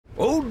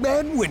Old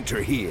Man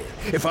Winter here.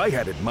 If I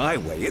had it my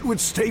way, it would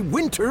stay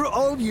winter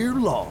all year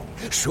long.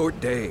 Short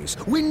days,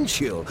 wind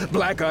chill,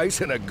 black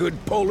ice, and a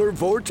good polar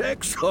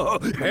vortex. Oh,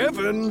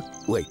 heaven.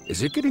 Wait,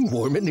 is it getting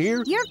warm in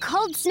here? Your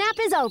cold snap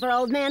is over,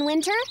 Old Man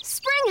Winter.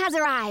 Spring has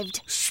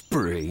arrived.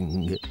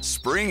 Spring.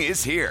 Spring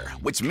is here,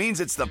 which means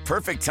it's the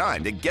perfect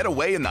time to get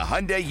away in the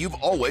Hyundai you've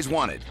always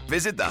wanted.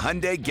 Visit the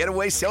Hyundai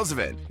Getaway Sales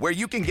Event, where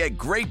you can get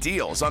great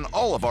deals on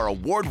all of our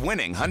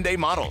award-winning Hyundai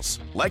models,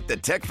 like the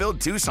tech-filled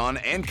Tucson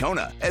and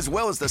Kona, as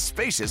well as the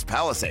spacious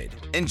Palisade.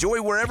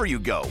 Enjoy wherever you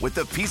go with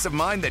the peace of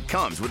mind that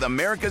comes with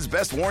America's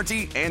best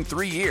warranty and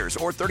 3 years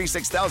or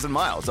 36,000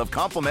 miles of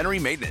complimentary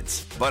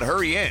maintenance. But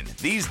hurry in,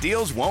 these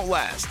deals won't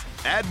last.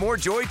 Add more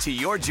joy to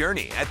your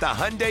journey at the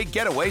Hyundai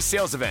Getaway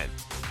Sales Event.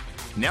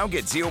 Now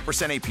get 0%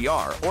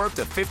 APR or up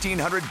to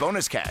 $1,500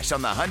 bonus cash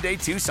on the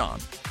Hyundai Tucson.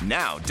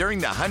 Now, during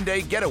the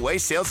Hyundai Getaway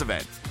Sales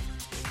Event.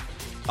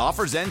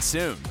 Offers end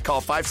soon.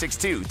 Call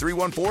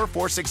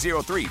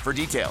 562-314-4603 for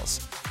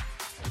details.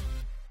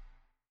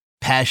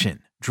 Passion,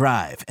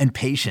 drive, and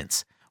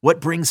patience. What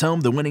brings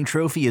home the winning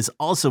trophy is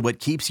also what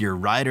keeps your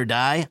ride or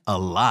die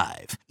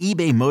alive.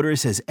 eBay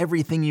Motors has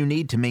everything you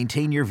need to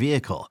maintain your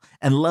vehicle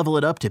and level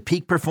it up to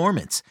peak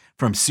performance,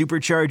 from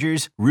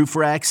superchargers, roof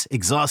racks,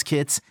 exhaust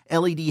kits,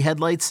 LED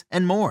headlights,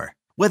 and more.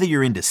 Whether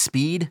you're into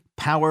speed,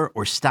 power,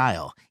 or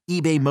style,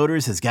 eBay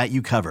Motors has got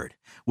you covered.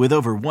 With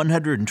over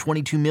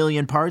 122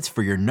 million parts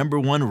for your number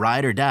one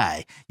ride or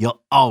die,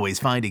 you'll always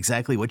find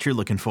exactly what you're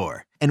looking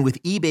for. And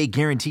with eBay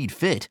Guaranteed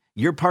Fit,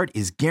 your part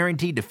is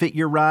guaranteed to fit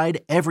your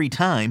ride every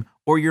time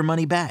or your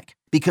money back.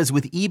 Because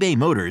with eBay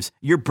Motors,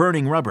 you're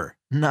burning rubber,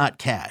 not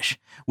cash.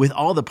 With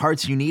all the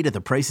parts you need at the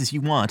prices you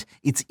want,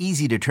 it's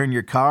easy to turn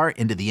your car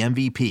into the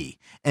MVP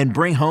and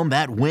bring home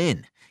that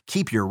win.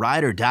 Keep your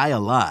ride or die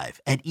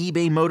alive at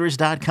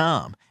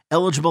ebaymotors.com.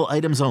 Eligible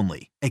items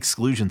only.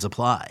 Exclusions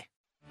apply.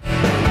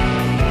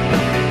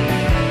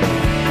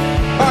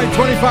 All right,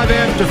 25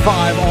 after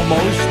 5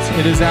 almost.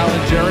 It is Al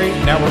and Jerry.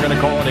 Now we're going to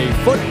call it a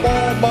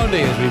Football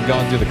Monday as we've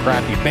gone through the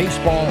crappy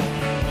baseball.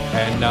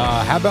 And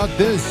how about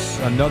this?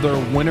 Another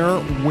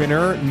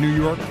winner, New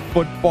York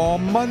Football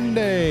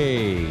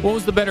Monday. What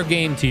was the better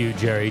game to you,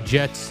 Jerry?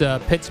 Jets,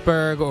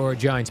 Pittsburgh, or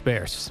Giants,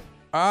 Bears?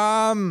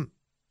 I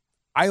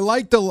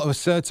like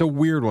that's a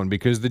weird one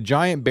because the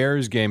Giant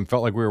Bears game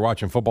felt like we were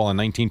watching football in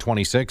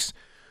 1926.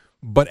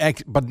 But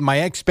my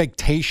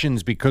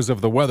expectations because of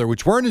the weather,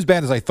 which weren't as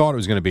bad as I thought it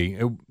was going to be,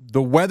 the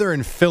weather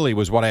in Philly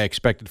was what I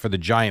expected for the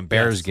Giant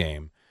Bears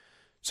game.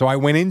 So I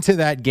went into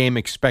that game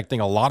expecting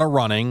a lot of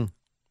running,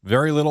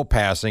 very little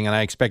passing, and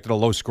I expected a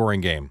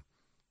low-scoring game.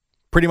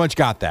 Pretty much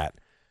got that.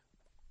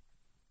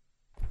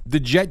 The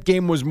Jet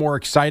game was more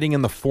exciting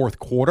in the fourth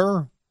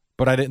quarter,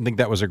 but I didn't think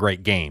that was a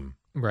great game.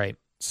 Right.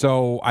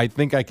 So I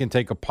think I can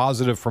take a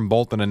positive from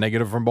both and a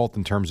negative from both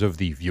in terms of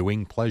the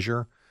viewing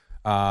pleasure.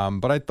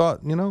 But I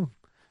thought,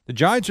 the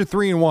Giants are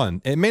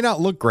 3-1. It may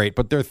not look great,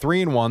 but they're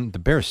 3-1. The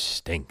Bears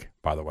stink,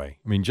 by the way.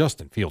 I mean,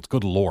 Justin Fields,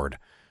 good Lord.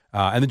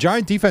 And the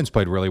Giant defense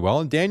played really well.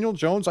 And Daniel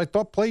Jones, I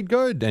thought, played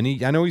good.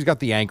 And I know he's got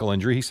the ankle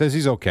injury. He says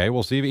he's okay.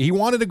 We'll see. He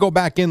wanted to go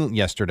back in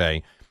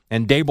yesterday,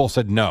 and Dable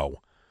said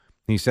no.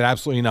 He said,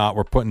 absolutely not.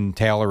 We're putting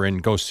Taylor in,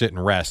 go sit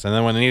and rest. And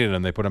then when they needed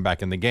him, they put him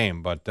back in the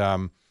game. But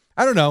I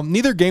don't know.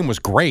 Neither game was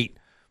great.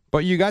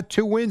 But you got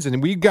 2 wins,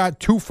 and we got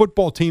 2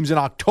 football teams in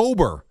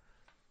October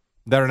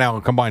that are now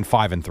combined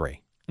 5-3.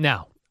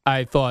 Now,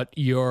 I thought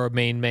your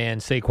main man,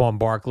 Saquon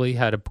Barkley,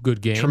 had a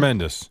good game.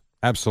 Tremendous.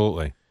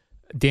 Absolutely.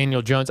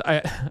 Daniel Jones,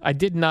 I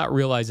did not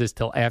realize this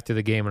till after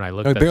the game, and I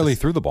looked at barely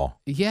threw the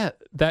ball. Yeah,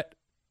 that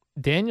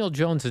Daniel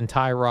Jones and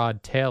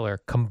Tyrod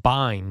Taylor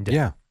combined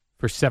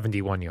for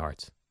 71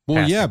 yards. Well,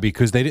 passing. yeah,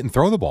 because they didn't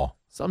throw the ball.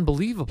 It's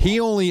unbelievable. He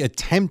only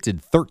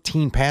attempted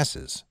 13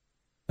 passes.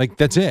 Like,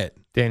 that's it.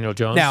 Daniel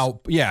Jones?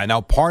 Now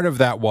part of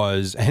that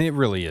was, and it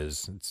really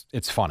is,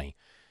 it's funny.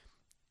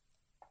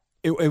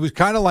 It was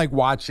kind of like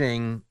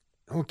watching,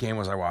 what game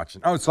was I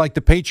watching? Oh, it's like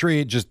the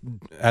Patriot, just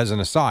as an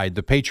aside,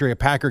 the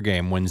Patriot-Packer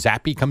game when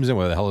Zappe comes in,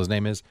 whatever the hell his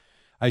name is.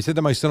 I said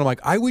to my son, I'm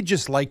like, I would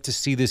just like to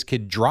see this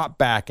kid drop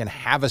back and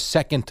have a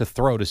second to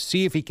throw to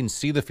see if he can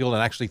see the field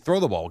and actually throw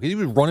the ball. Because he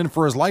was running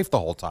for his life the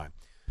whole time.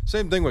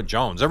 Same thing with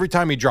Jones. Every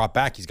time he dropped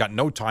back, he's got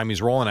no time.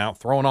 He's rolling out,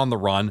 throwing on the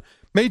run,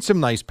 made some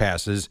nice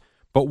passes.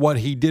 But what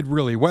he did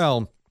really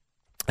well,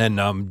 and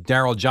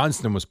Darryl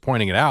Johnston was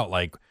pointing it out,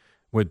 like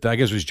with, I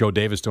guess it was Joe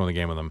Davis doing the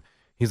game with him.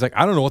 He's like,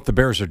 I don't know what the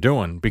Bears are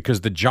doing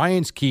because the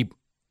Giants keep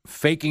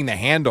faking the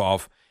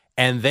handoff,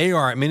 and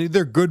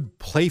they're good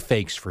play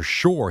fakes for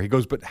sure. He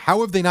goes, but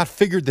how have they not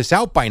figured this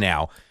out by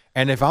now?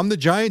 And if I'm the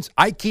Giants,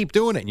 I keep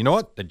doing it. You know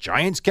what? The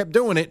Giants kept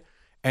doing it,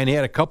 and he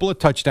had a couple of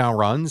touchdown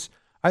runs.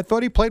 I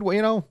thought he played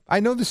well. I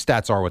know the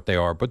stats are what they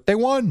are, but they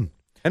won.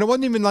 And it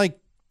wasn't even like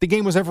the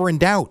game was ever in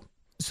doubt.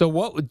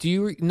 So do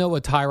you know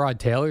what Tyrod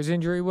Taylor's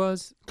injury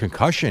was?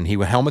 Concussion. He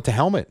went helmet to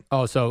helmet.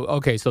 Oh,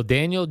 so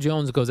Daniel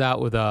Jones goes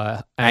out with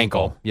a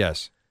ankle.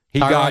 Yes. He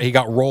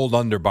got rolled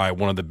under by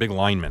one of the big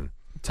linemen.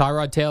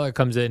 Tyrod Taylor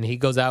comes in, he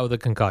goes out with a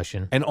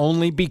concussion. And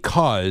only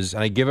because,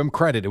 and I give him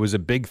credit, it was a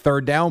big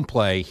third down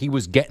play, he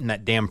was getting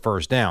that damn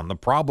first down. The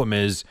problem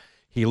is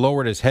He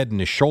lowered his head and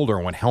his shoulder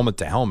and went helmet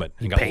to helmet.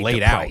 He got paid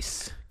laid the out.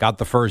 price. Got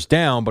the first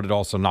down, but it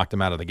also knocked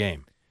him out of the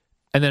game.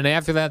 And then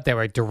after that, they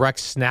were direct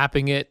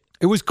snapping it.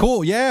 It was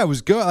cool. Yeah, it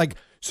was good. Like,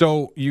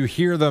 so you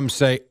hear them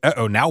say,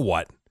 uh-oh, now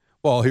what?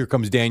 Well, here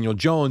comes Daniel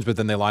Jones, but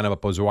then they line him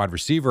up as a wide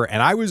receiver.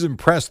 And I was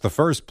impressed. The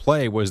first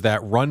play was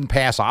that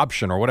run-pass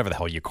option, or whatever the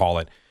hell you call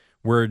it,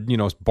 where,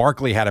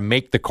 Barkley had to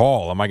make the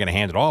call. Am I going to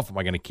hand it off? Am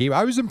I going to keep?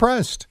 I was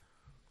impressed.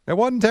 It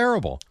wasn't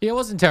terrible. Yeah, it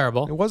wasn't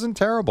terrible. It wasn't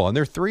terrible. And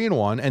they're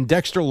 3-1. And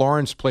Dexter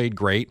Lawrence played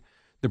great.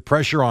 The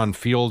pressure on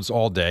Fields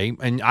all day.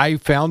 And I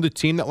found a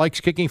team that likes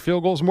kicking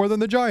field goals more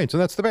than the Giants,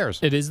 and that's the Bears.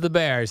 It is the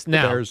Bears.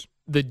 Now,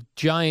 the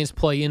Giants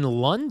play in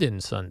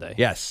London Sunday.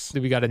 Yes.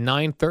 We got a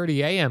 9:30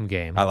 a.m.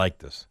 game. I like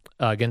this.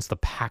 Against the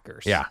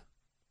Packers. Yeah.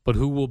 But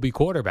who will be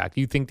quarterback? Do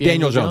you think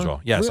Daniel Jones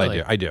will? Yes,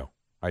 really? I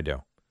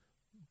do.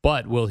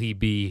 But will he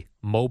be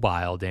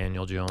mobile,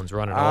 Daniel Jones,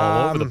 running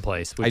all over the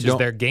place, which is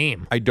their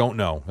game? I don't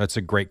know. That's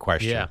a great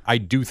question. Yeah. I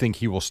do think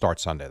he will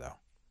start Sunday, though.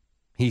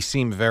 He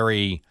seemed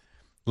very...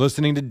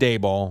 Listening to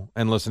Daboll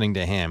and listening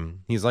to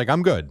him, he's like,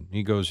 I'm good.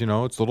 He goes, it's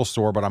a little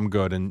sore, but I'm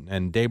good.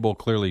 And Daboll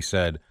clearly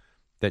said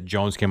that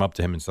Jones came up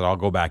to him and said, I'll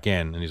go back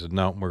in. And he said,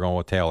 no, we're going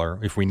with Taylor.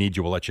 If we need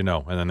you, we'll let you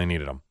know. And then they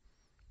needed him.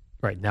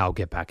 Right, now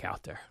get back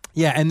out there.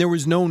 Yeah, and there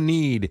was no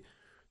need.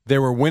 They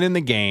were winning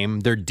the game.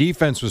 Their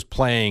defense was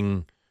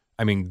playing,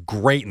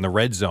 great in the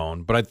red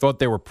zone, but I thought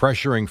they were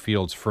pressuring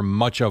Fields for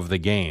much of the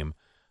game.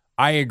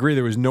 I agree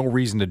there was no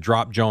reason to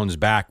drop Jones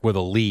back with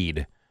a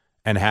lead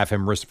and have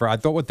him risk for. I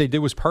thought what they did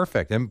was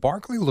perfect, and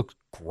Barkley looked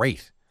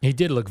great. He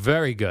did look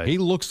very good. He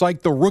looks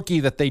like the rookie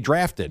that they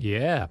drafted.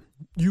 Yeah,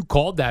 you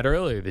called that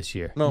earlier this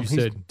year. No,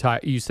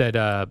 you said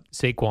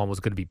Saquon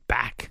was going to be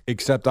back.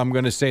 Except I'm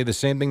going to say the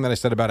same thing that I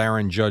said about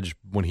Aaron Judge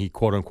when he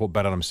quote unquote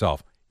bet on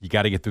himself. You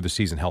got to get through the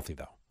season healthy,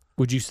 though.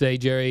 Would you say,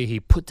 Jerry,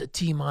 he put the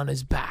team on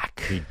his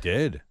back? He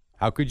did.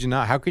 How could you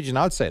not? How could you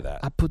not say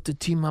that? I put the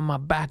team on my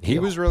back. He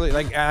was really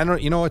like, I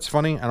don't. You know what's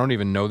funny? I don't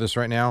even know this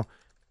right now.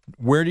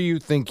 Where do you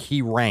think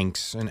he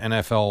ranks in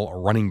NFL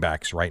running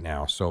backs right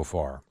now so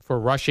far? For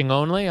rushing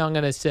only, I'm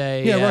going to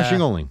say... Yeah,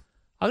 rushing only.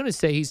 I'm going to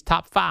say he's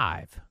top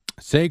 5.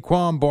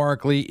 Saquon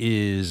Barkley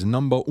is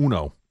number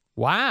uno.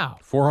 Wow.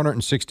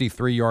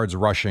 463 yards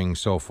rushing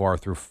so far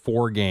through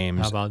 4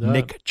 games. How about that?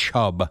 Nick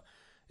Chubb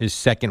is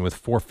second with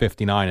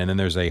 459, and then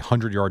there's a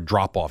 100-yard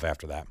drop-off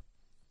after that.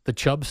 The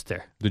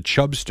Chubster. The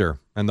Chubster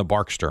and the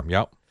Barkster,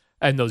 yep.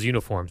 And those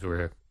uniforms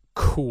were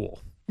cool.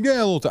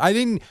 Yeah, a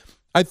little.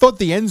 I thought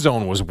the end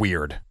zone was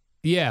weird.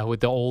 Yeah, with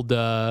the old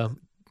helmet,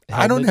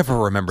 I don't ever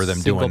remember them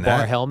doing that. Single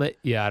bar helmet.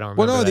 Yeah, I don't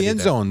remember. Well, no, that the end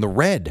zone, the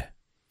red.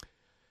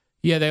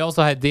 Yeah, they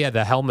also had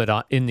the helmet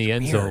in the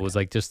end zone was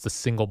like just the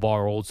single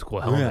bar old school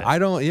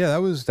helmet. Yeah,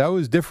 that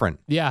was different.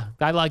 Yeah,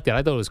 I liked it.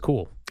 I thought it was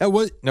cool. It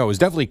was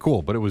definitely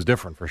cool, but it was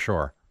different for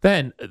sure.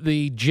 Then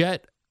the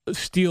Jet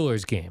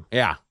Steelers game.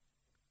 Yeah.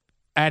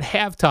 At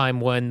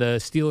halftime, when the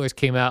Steelers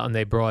came out and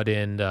they brought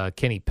in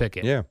Kenny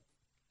Pickett. Yeah.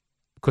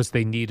 Because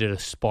they needed a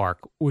spark.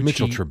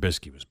 Mitchell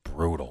Trubisky was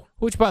brutal.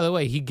 Which, by the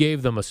way, he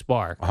gave them a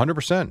spark.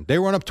 100%. They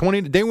went up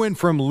 20. They went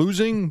from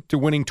losing to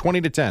winning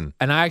 20-10.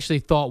 And I actually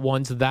thought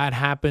once that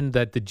happened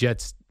that the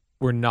Jets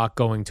were not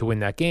going to win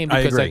that game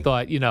because I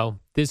thought,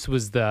 this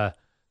was the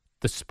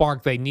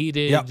spark they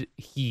needed. Yep.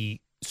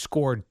 He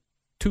scored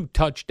 2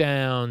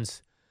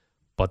 touchdowns.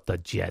 But the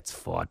Jets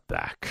fought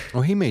back.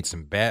 Well, he made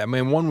some bad.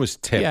 One was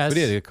tipped, yes. But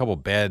he had a couple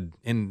bad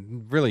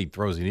and really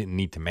throws he didn't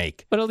need to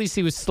make. But at least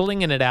he was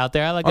slinging it out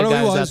there. I like the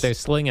guys out there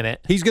slinging it.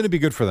 He's going to be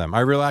good for them. I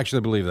really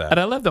actually believe that. And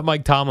I love that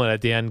Mike Tomlin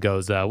at the end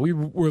goes, "We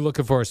were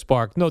looking for a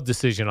spark. No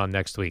decision on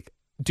next week,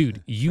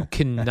 dude. You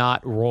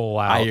cannot roll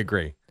out." I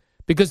agree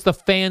because the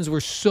fans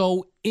were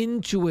so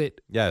into it.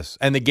 Yes,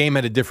 and the game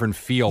had a different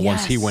feel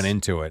once he went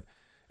into it.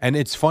 And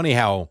it's funny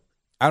how.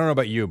 I don't know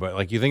about you, but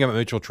like you think about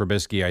Mitchell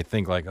Trubisky, I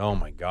think like, oh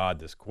my God,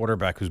 this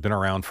quarterback who's been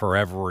around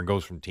forever and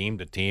goes from team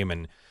to team,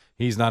 and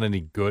he's not any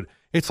good.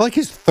 It's like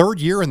his 3rd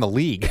year in the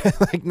league.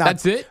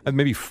 That's it?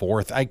 Maybe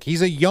 4th. Like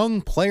he's a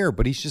young player,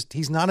 but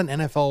he's not an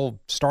NFL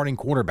starting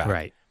quarterback.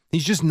 Right.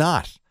 He's just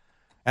not.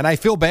 And I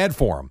feel bad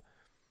for him.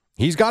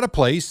 He's got a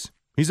place.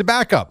 He's a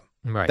backup.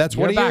 Right. That's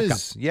what he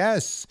is.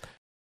 Yes.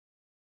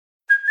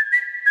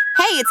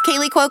 Hey, it's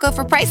Kaylee Cuoco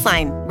for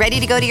Priceline. Ready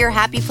to go to your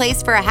happy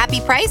place for a happy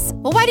price?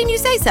 Well, why didn't you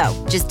say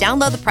so? Just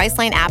download the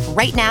Priceline app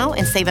right now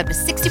and save up to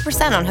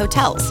 60% on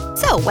hotels.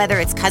 So whether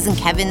it's Cousin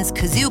Kevin's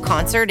Kazoo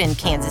Concert in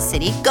Kansas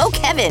City, go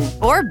Kevin,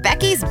 or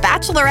Becky's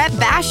Bachelorette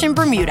Bash in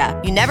Bermuda,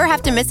 you never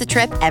have to miss a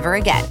trip ever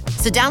again.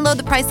 So download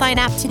the Priceline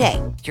app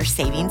today. Your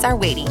savings are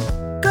waiting.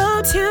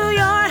 Go to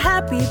your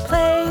happy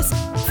place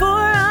for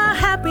a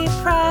happy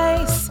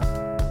price.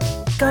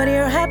 Go to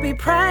your happy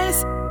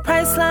price,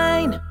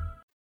 Priceline.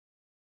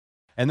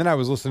 And then I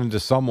was listening to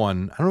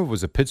someone, I don't know if it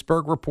was a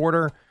Pittsburgh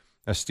reporter,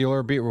 a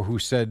Steeler beater, who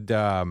said,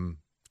 kind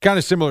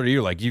of similar to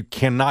you, like you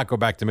cannot go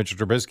back to Mitchell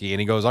Trubisky.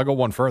 And he goes, I'll go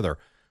one further.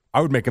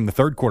 I would make him the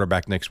 3rd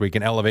quarterback next week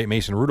and elevate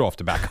Mason Rudolph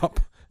to back up.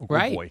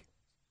 Right. Oh boy.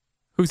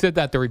 Who said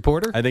that? The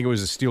reporter? I think it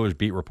was a Steelers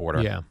beat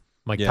reporter. Yeah.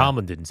 Mike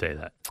Tomlin didn't say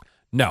that.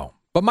 No.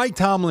 But Mike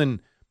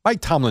Tomlin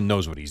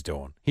knows what he's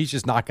doing. He's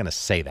just not going to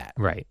say that.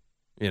 Right.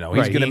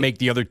 He's going to make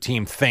the other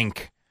team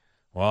think,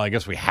 well, I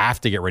guess we have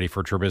to get ready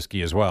for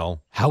Trubisky as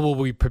well. How will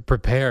we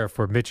prepare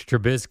for Mitch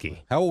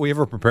Trubisky? How will we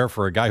ever prepare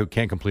for a guy who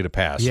can't complete a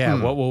pass? Yeah,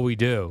 what will we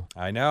do?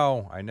 I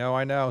know.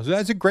 So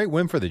that's a great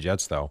win for the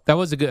Jets, though. That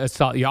was a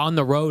solid. You're on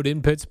the road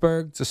in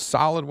Pittsburgh. It's a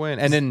solid win.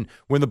 And then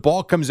when the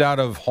ball comes out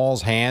of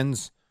Hall's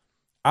hands,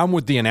 I'm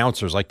with the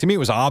announcers. Like, to me, it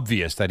was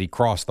obvious that he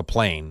crossed the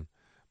plane.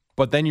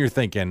 But then you're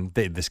thinking,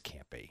 this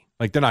can't be.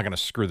 Like, they're not going to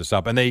screw this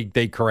up. And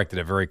they corrected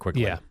it very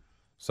quickly. Yeah.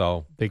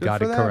 So they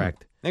got it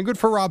correct. And good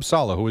for Rob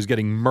Saleh, who was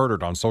getting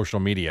murdered on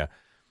social media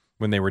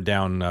when they were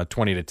down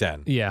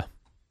 20-10. Yeah.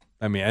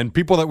 I mean, and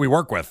people that we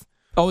work with.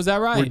 Oh, is that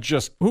right? Were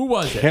just Who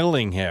was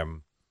killing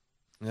him.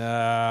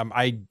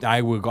 I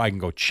can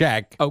go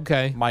check.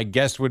 Okay. My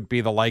guess would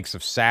be the likes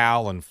of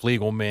Sal and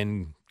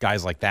Fliegelman,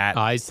 guys like that.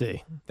 I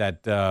see.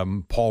 That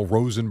Paul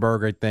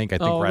Rosenberg, I think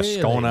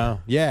Rascona. Really?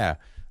 Yeah.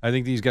 I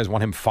think these guys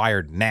want him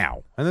fired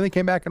now. And then they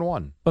came back and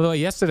won. By the way,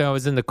 yesterday I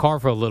was in the car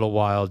for a little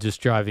while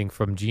just driving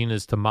from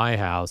Gina's to my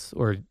house.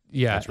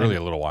 It's really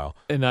a little while.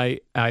 And I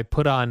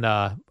put on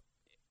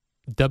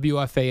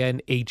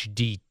WFAN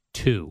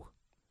HD2.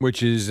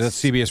 Which is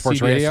CBS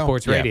Sports Radio? CBS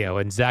Sports Radio.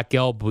 And Zach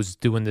Gelb was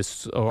doing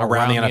this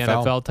around the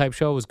NFL type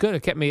show. It was good. It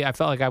kept me, I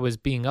felt like I was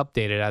being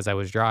updated as I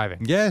was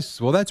driving.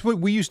 Yes. Well, that's what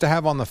we used to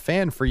have on the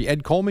Fan.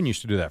 Ed Coleman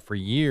used to do that for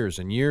years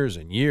and years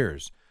and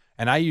years.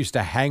 And I used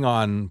to hang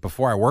on,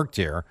 before I worked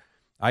here,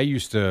 I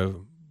used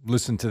to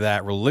listen to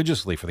that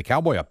religiously for the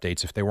Cowboy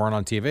updates if they weren't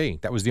on TV.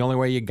 That was the only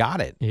way you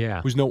got it. Yeah.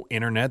 There was no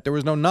internet. There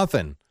was no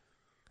nothing.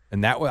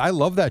 And I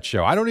love that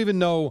show. I don't even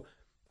know.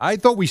 I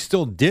thought we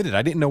still did it.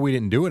 I didn't know we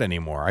didn't do it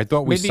anymore. I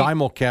thought we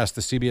simulcast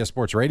the CBS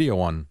Sports Radio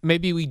one.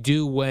 Maybe we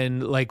do when,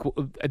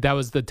 that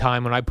was the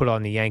time when I put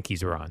on the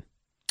Yankees were on.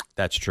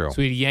 That's true. So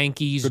we had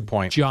Yankees, good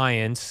point.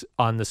 Giants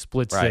on the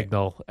split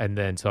signal. And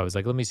then, so I was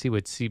like, let me see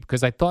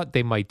because I thought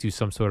they might do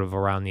some sort of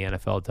around the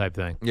NFL type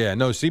thing. Yeah,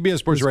 no, CBS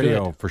Sports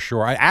Radio for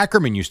sure.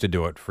 Ackerman used to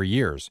do it for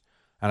years.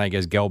 And I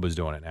guess Gelb is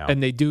doing it now.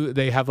 And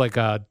they have like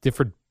a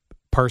different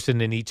person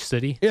in each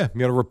city. Yeah,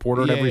 you got a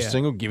reporter at every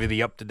single, give you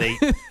the up-to-date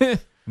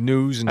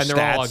news and stats. And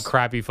they're all on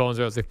crappy phones.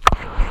 I was like,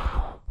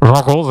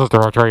 Ruggles is the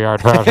 3-yard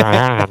pass,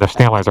 and the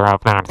Steelers are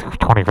up now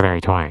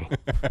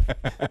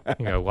 20-20.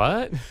 You go,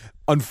 what?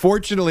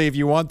 Unfortunately, if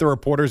you want the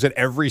reporters at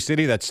every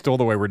city, that's still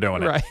the way we're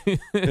doing it. Right.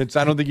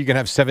 I don't think you can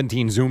have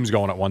 17 Zooms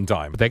going at one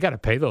time. But they got to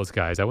pay those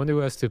guys. I wonder who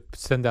has to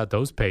send out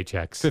those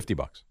paychecks. $50.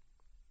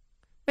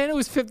 Man, it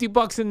was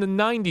 $50 in the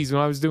 90s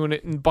when I was doing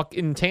it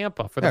in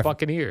Tampa for the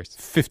Buccaneers.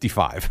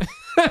 55.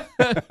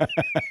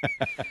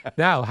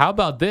 Now, how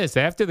about this?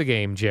 After the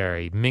game,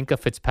 Jerry, Minka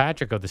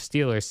Fitzpatrick of the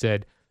Steelers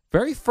said,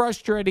 very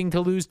frustrating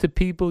to lose to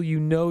people you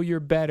know you're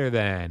better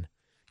than.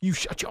 You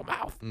shut your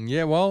mouth.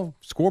 Yeah, well,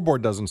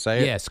 scoreboard doesn't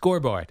say it. Yeah,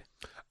 scoreboard.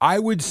 I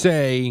would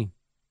say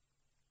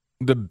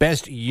the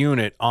best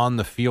unit on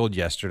the field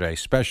yesterday,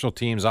 special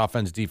teams,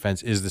 offense,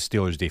 defense, is the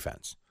Steelers'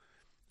 defense.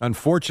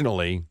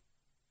 Unfortunately,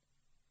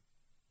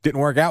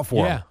 didn't work out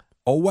for them.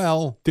 Oh,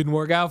 well. Didn't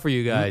work out for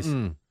you guys.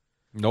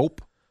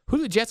 Nope. Who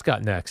the Jets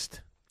got next?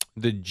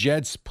 The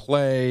Jets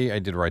play, I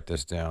did write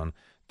this down.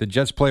 The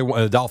Jets play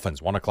the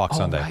Dolphins, 1 o'clock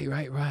Sunday.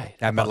 Right.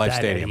 At MetLife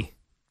Stadium. Eddie?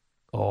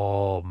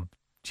 Oh,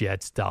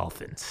 Jets,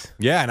 Dolphins.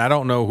 Yeah, and I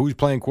don't know who's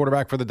playing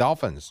quarterback for the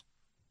Dolphins.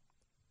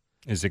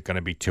 Is it going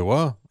to be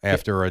Tua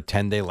after a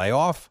 10-day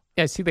layoff?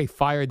 Yeah, I see they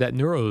fired that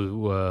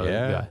neuro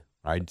guy.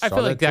 I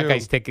feel like that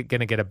guy's going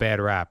to get a bad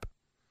rap.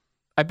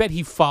 I bet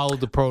he followed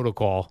the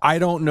protocol. I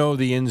don't know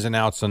the ins and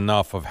outs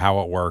enough of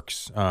how it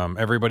works.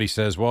 Everybody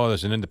says, well,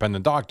 there's an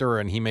independent doctor,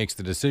 and he makes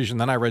the decision.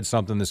 Then I read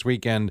something this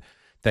weekend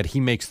that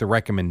he makes the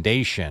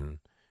recommendation,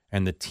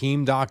 and the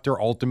team doctor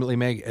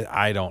ultimately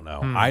I don't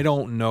know. I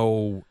don't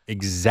know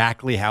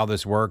exactly how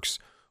this works.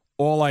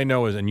 All I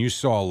know is, and you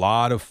saw a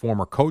lot of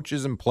former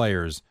coaches and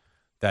players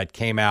that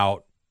came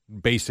out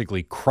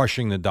basically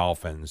crushing the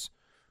Dolphins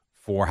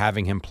for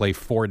having him play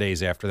 4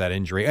 days after that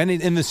injury. And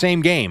in the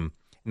same game,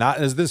 not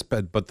as this,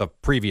 but the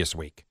previous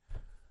week.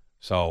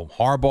 So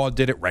Harbaugh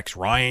did it. Rex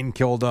Ryan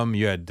killed him.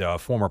 You had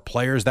former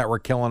players that were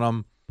killing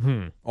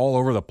him all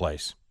over the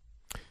place.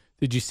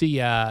 Did you see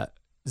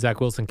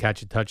Zach Wilson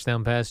catch a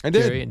touchdown pass, I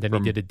Jerry? did. And then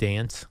he did a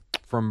dance?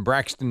 From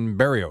Braxton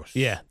Berrios.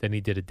 Yeah, then he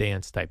did a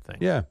dance type thing.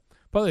 Yeah.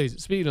 By the way,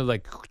 speaking of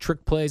like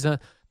trick plays,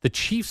 the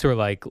Chiefs were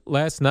like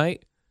last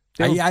night.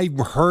 I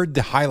heard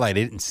the highlight.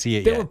 I didn't see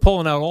it yet. They were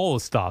pulling out all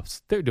the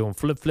stops. They're doing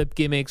flip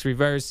gimmicks,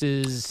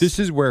 reverses. This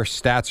is where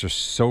stats are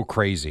so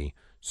crazy.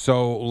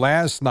 So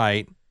last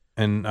night,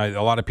 and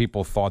a lot of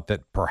people thought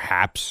that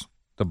perhaps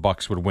the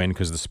Bucs would win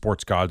because the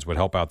sports gods would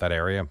help out that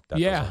area.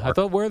 I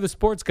thought we're the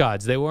sports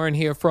gods. They weren't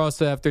here for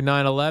us after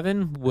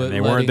 9/11.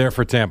 They weren't there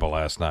for Tampa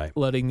last night.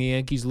 Letting the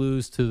Yankees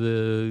lose to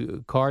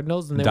the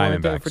Cardinals, and they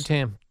weren't there for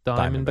Tampa.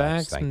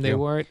 Diamondbacks, and they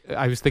weren't.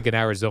 I was thinking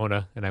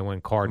Arizona, and I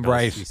went Cardinals.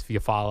 Right. If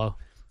you follow.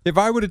 If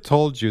I would have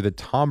told you that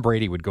Tom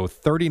Brady would go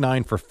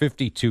 39 for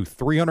 52,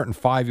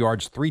 305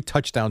 yards, 3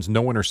 touchdowns,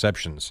 no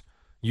interceptions,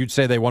 you'd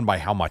say they won by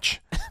how much?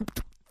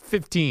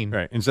 15.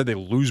 Right. Instead, they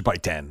lose by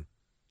 10.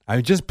 I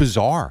mean, just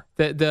bizarre.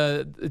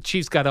 The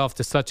Chiefs got off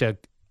to such a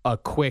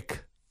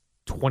quick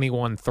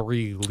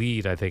 21-3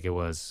 lead, I think it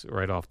was,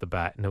 right off the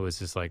bat. And it was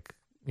just like,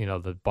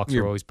 the Bucs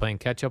are always playing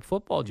catch-up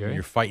football, Jerry.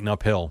 You're fighting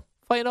uphill.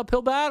 Fighting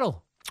uphill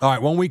battle. All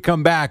right, when we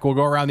come back, we'll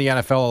go around the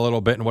NFL a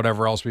little bit and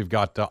whatever else we've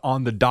got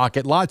on the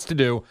docket. Lots to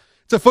do.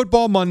 It's a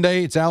football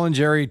Monday. It's Al and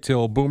Jerry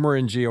till Boomer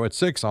and Gio at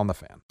 6 on The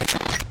Fan.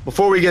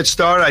 Before we get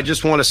started, I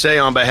just want to say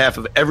on behalf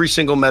of every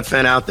single Met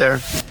fan out there,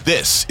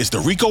 this is the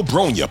Rico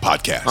Bronya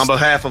Podcast. On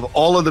behalf of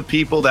all of the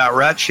people that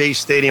were at Chase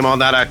Stadium on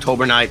that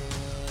October night,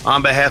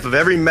 on behalf of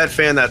every Met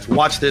fan that's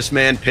watched this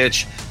man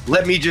pitch,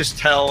 let me just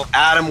tell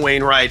Adam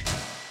Wainwright,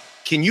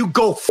 can you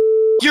go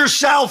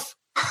yourself?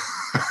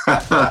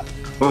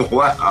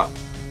 Wow.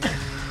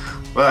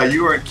 Well,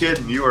 you weren't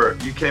kidding. You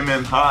came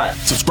in hot.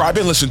 Subscribe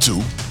and listen to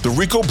the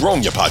Rico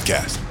Bronya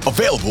Podcast,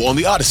 available on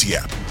the Odyssey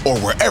app or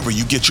wherever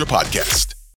you get your podcast.